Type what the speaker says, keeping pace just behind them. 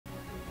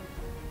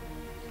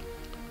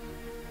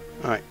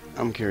Alright,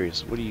 I'm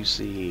curious. What do you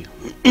see?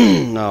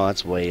 No,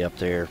 that's way up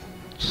there.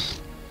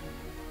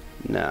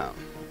 No.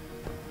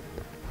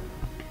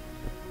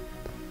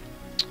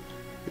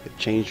 We've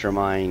changed our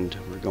mind.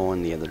 We're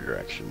going the other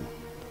direction.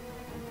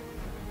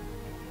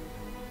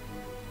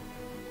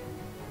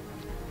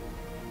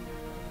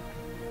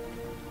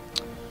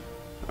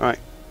 Alright.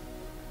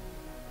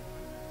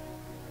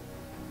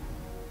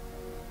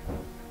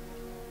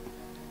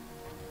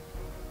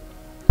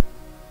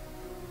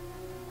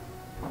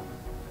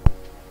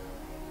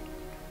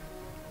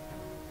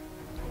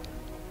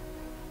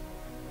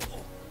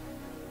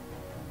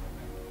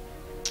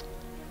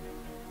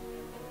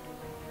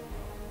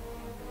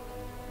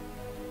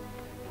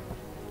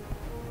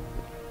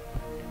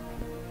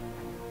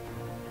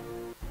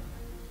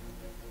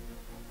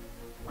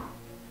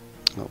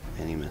 Oh,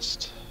 and he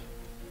missed.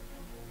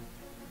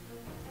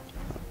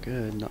 Not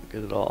good, not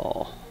good at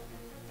all.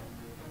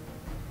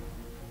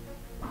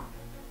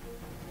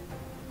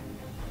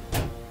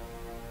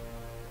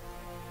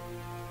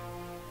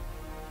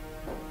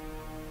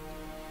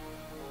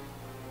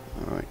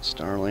 Alright,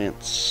 Star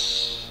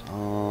Lance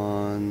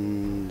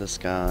on this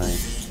guy.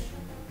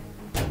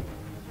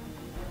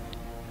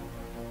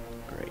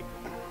 Great.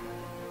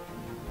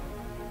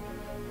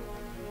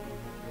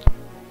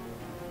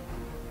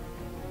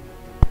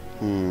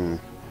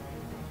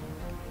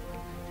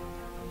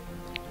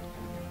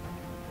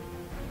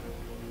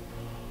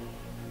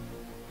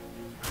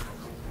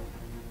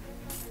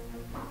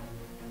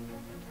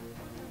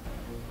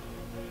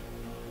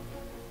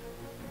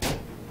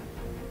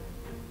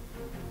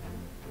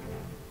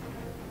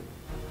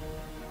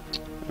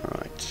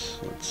 Alright,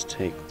 let's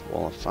take the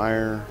Wall of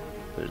Fire,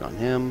 put it on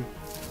him.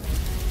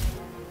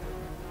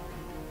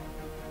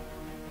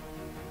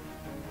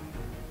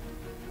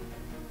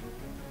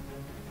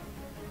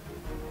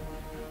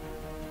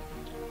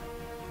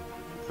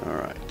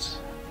 Alright.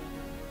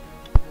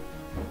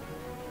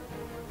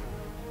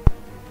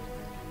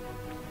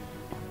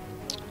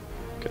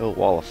 Go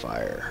Wall of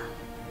Fire.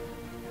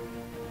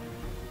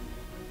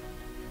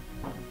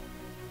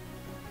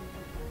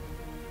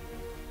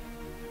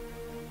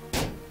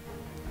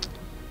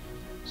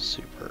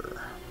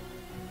 Super.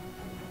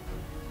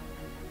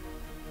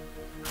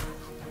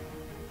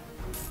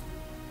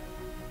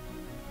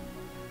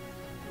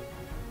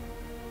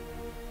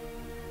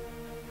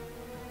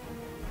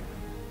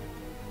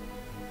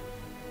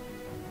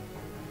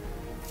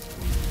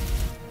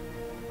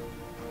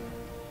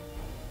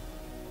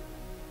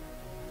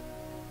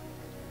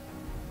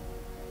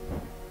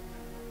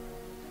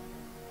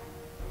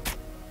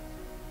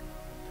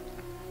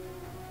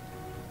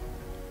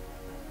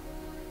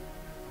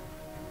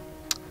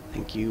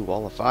 Thank you,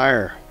 Wall of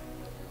Fire.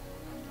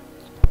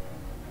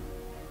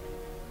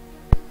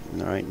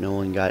 Alright, no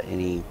one got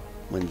any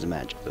Winds of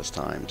Magic this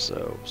time,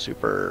 so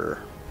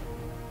super.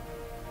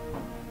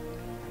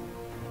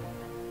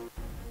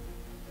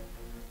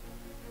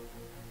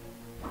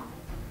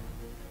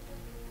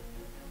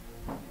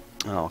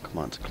 Oh, come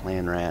on, it's a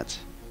clan rat.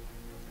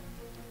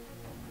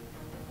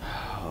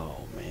 Oh,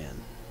 man.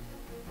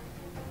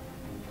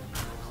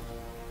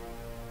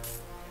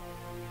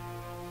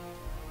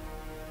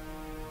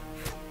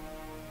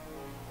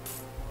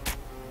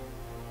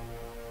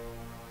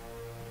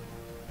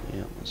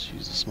 Yeah, let's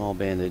use a small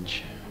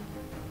bandage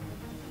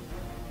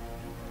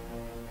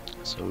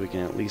so we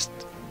can at least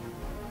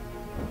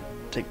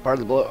take part of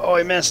the blow. Oh,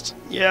 I missed!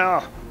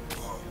 Yeah!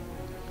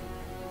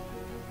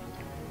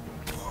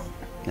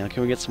 Now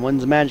can we get some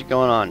Winds of Magic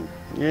going on?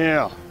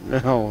 Yeah! No,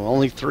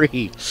 only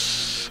 3.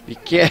 You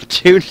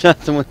can't do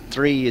nothing with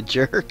 3, you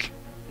jerk.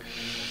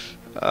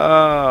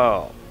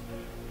 Oh.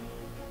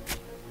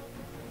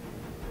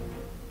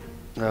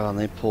 Oh, and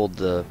they pulled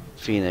the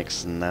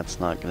Phoenix, and that's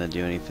not going to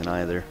do anything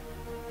either.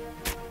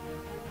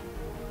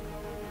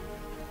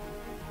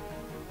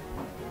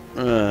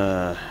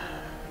 Alright,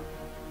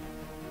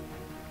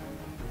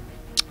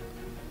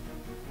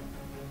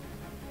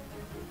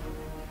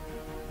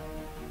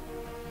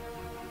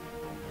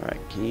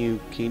 can you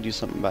do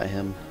something about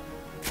him?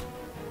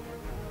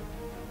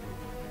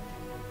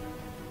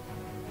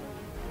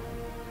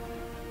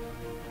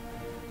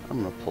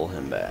 I'm gonna pull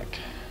him back.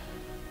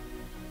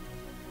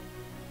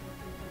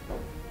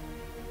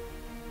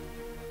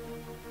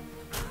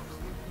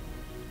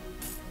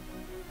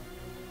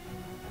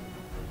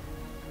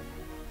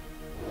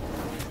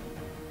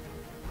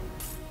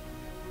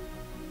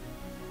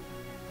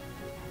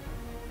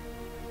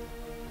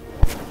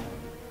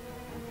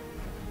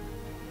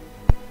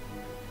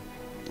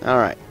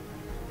 Alright.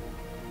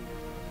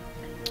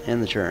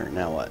 End the turn.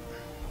 Now what?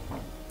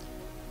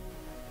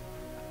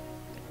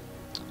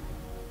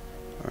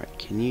 Alright,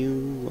 can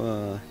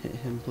you hit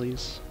him,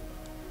 please?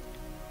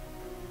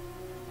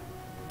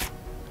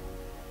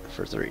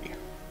 For 3.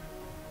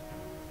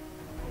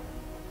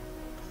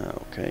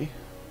 Okay.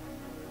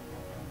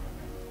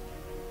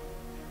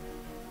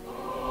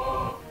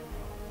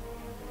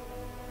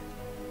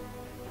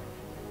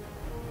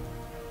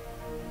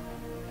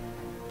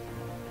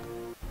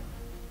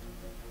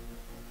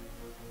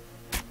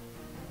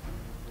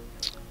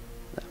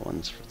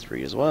 One's for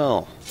 3 as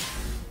well.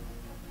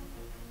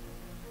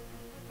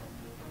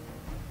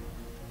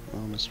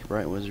 Well, Mr.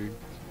 Bright Wizard.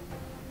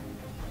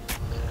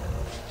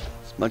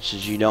 As much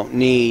as you don't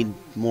need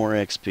more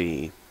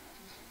XP,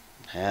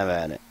 have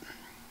at it.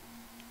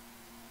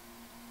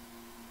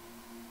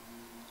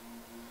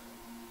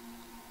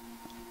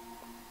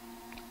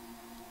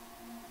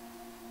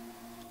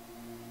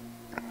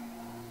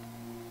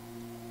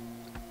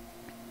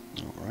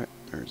 Alright,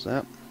 there's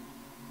that.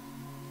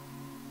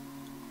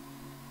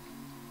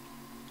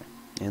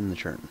 And the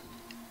churn.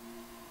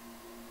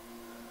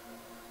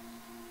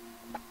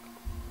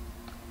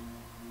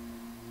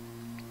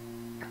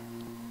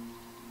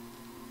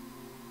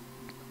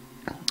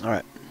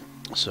 Alright,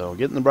 so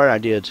getting the bright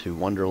idea to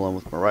wander alone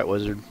with my right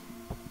wizard,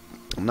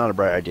 not a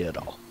bright idea at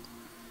all.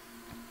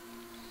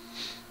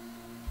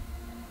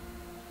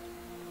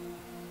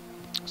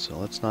 So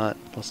let's not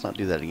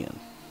do that again.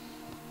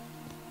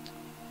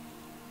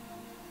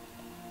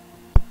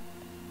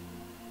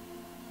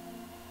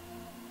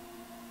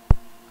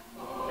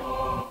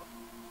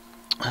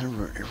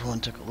 Everyone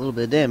took a little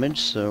bit of damage,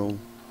 so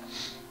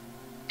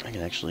I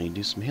can actually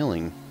do some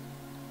healing.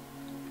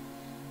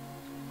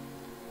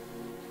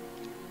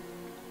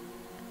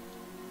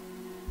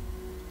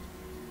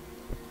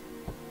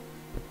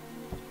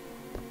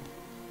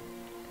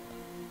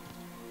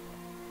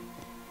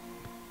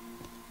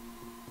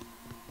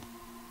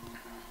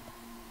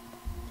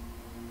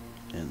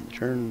 And the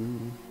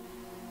turn.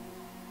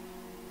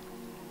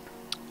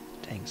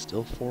 Dang,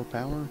 still 4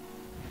 power?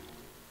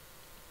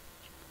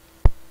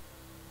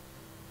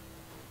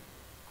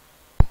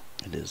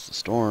 It is the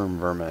Storm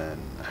Vermin.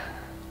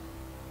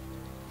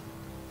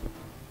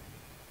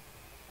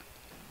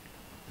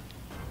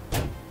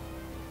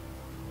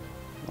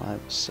 Live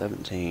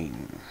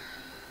 17.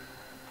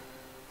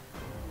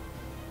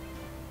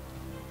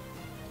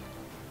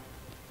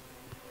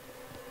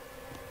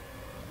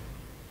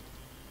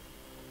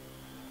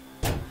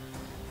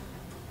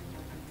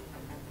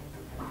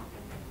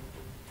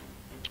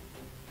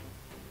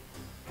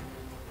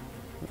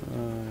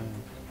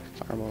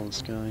 Fireball in the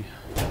sky.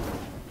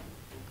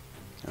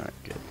 Alright,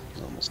 good.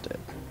 He's almost dead.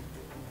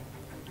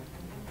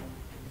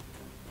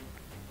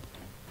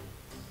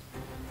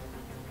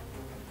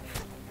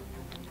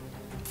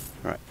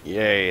 Alright,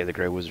 yay, the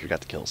Grey Wizard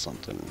got to kill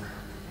something.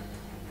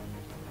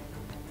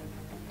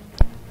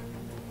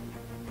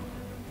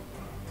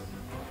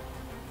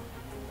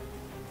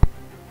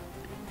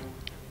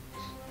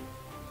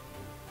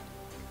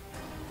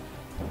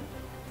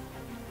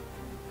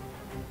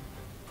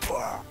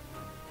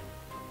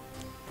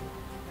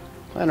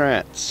 Clan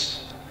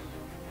rats.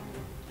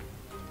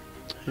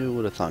 Who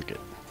would have thunk it?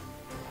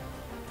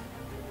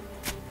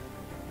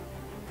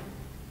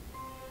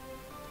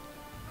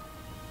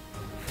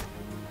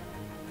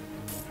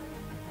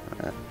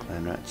 Alright,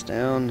 clan rats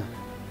down.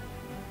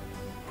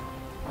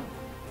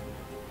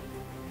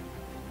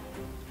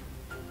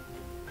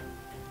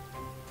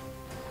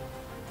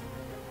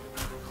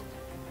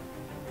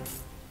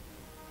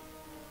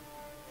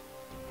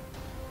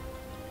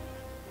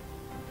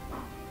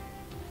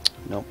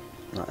 Nope,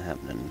 not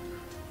happening.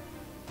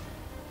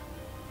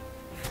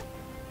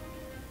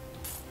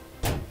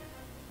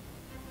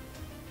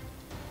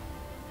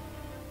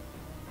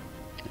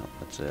 Nope,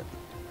 that's it.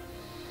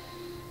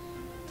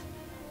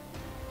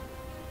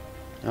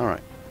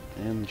 Alright,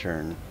 and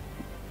turn.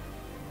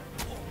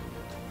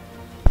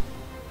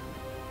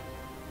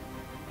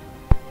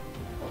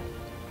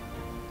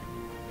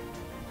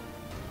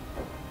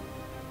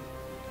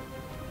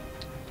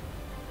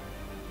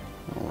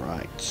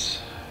 Alright.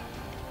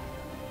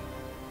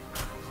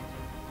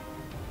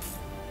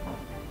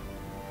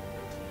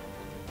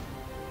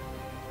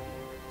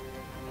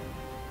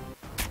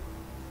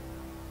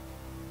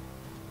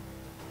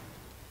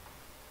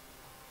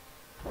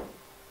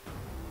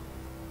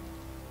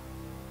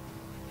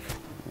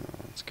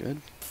 That's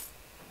good.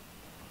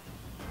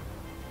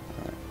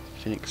 Alright,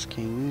 Phoenix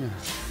King.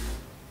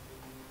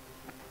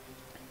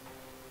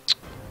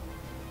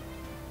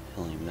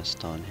 Only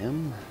missed on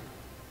him.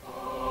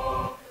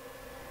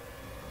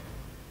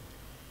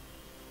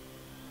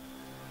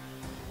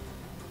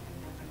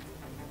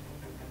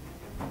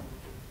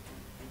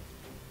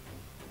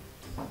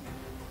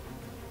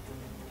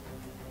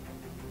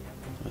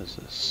 What is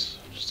this?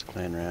 Just a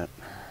clan rat.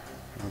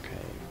 Okay,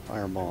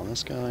 fireball on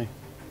this guy.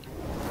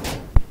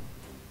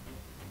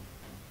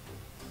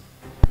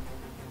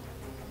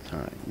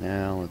 Alright,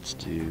 now let's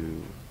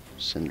do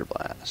Cinder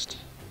Blast.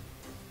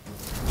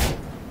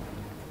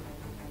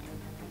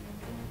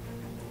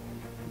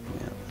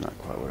 Yeah, not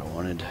quite what I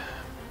wanted.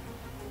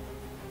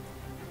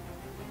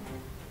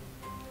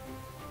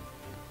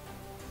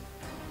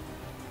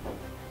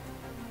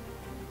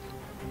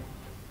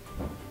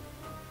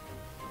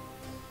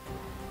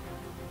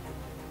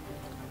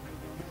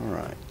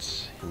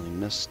 Alright, healing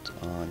mist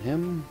on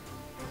him.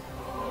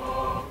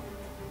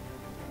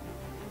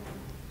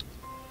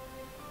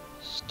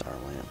 Star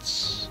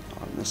Lance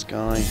on this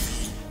guy.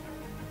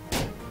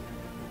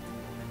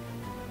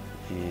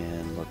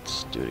 And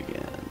let's do it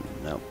again.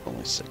 Nope,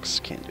 only 6.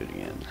 Can't do it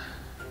again.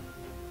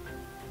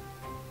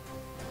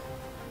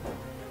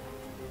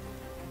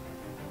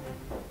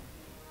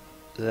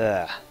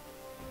 Ugh.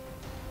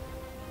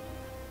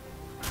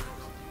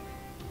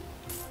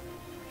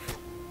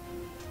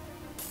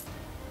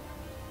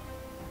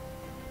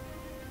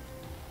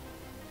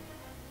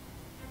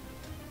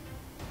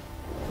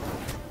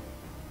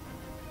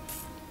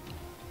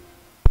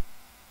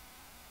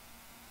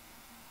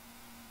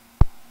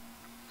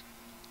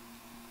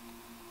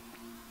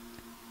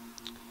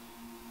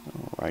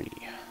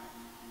 Alrighty.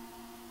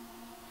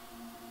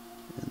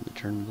 And the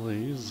turn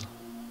blaze.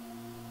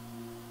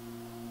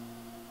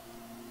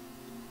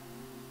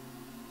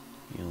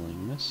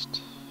 Healing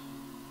mist.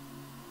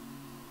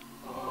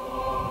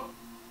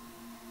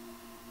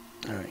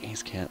 Alright,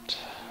 he's capped.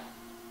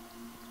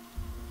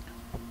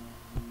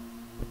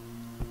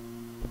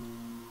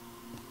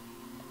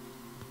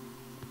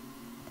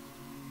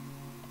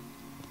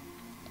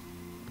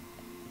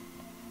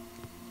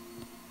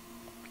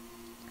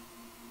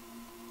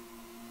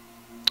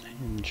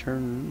 And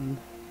churn.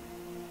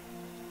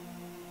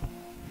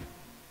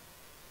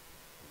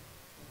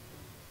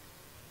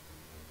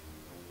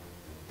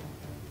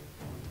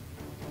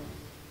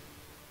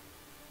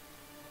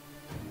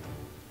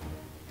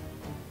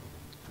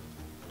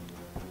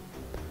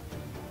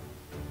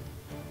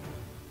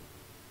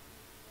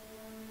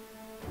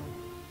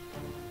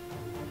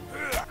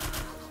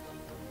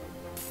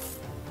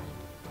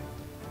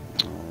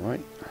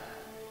 Alright.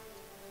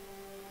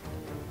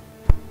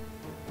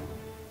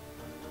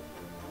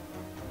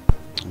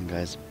 And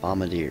guy's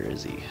bombardier,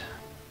 is he?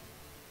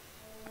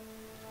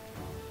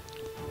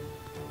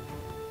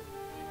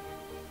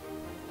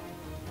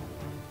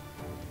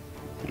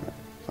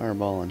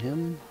 Fireball on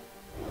him.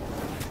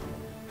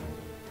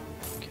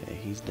 Okay,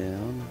 he's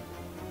down.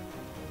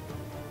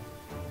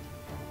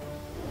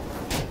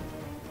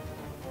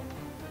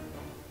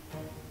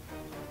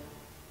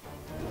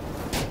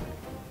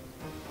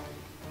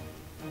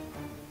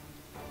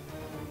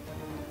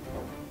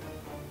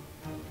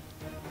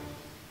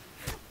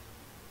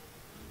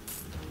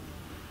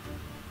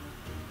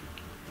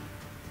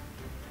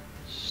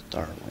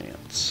 Star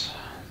Lance.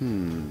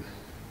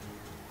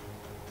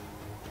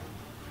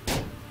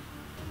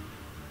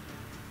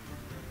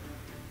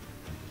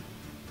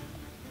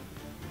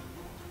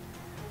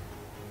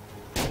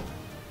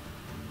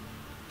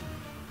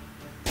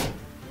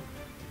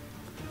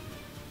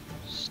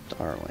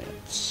 Star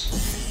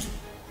Lance.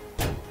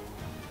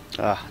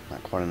 Ah,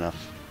 not quite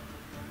enough.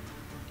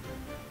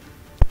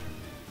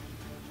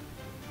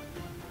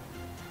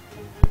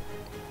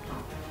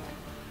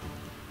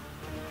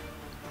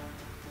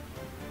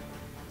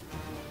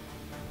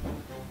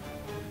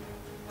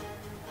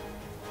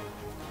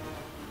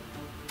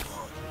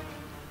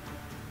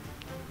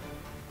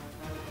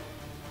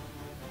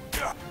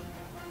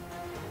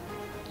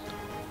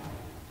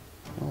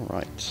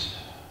 Alright.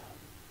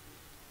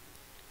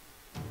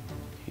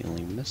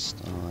 Healing mist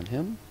on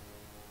him.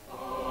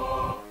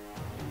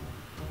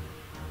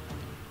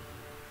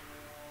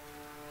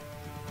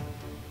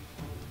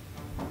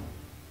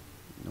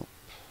 Nope.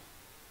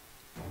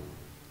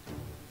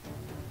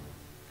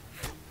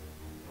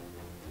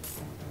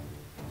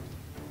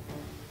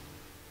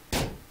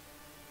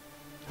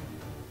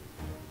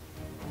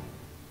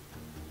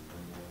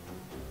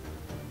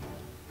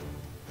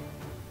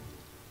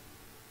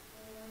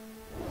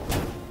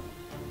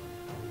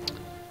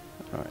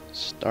 Alright,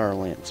 Star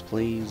Lance,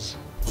 please.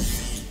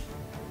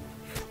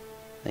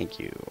 Thank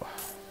you.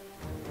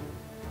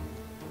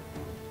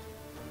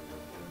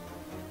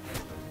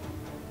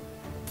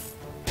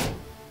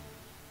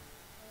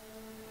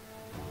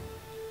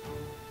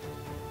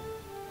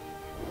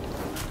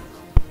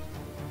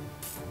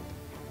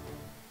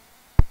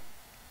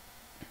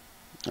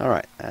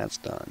 Alright, that's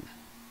done.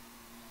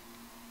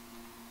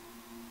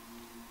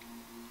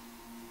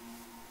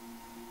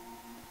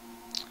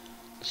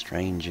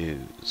 Strange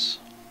ooze.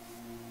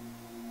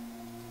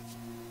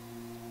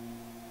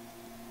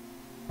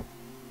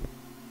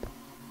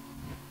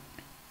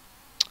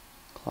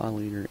 Claw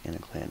leader and a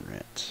clan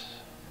rat.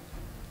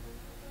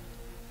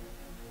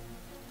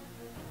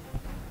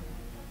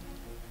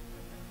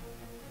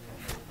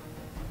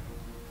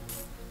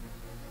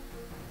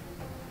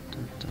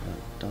 Dun, dun,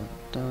 dun,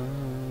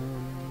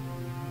 dun.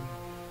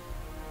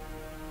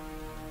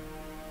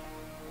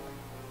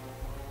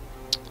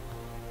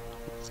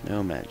 It's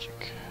no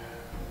magic.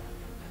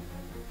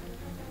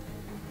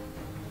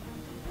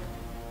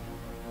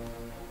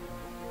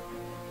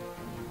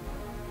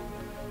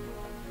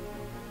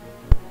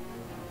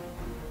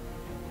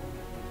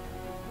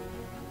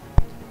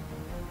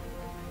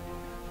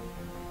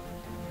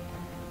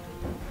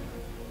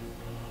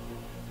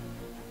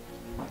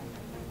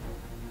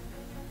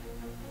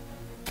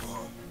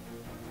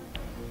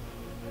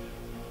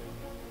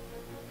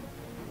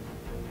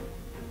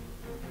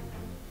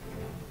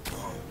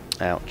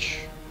 Ouch.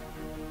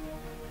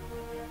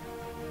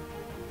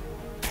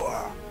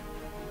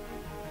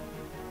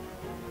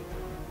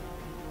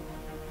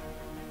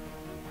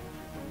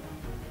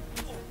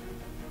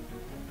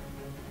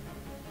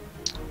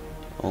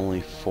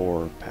 Only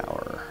 4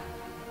 power.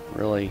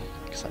 Really?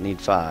 Because I need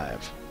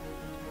 5.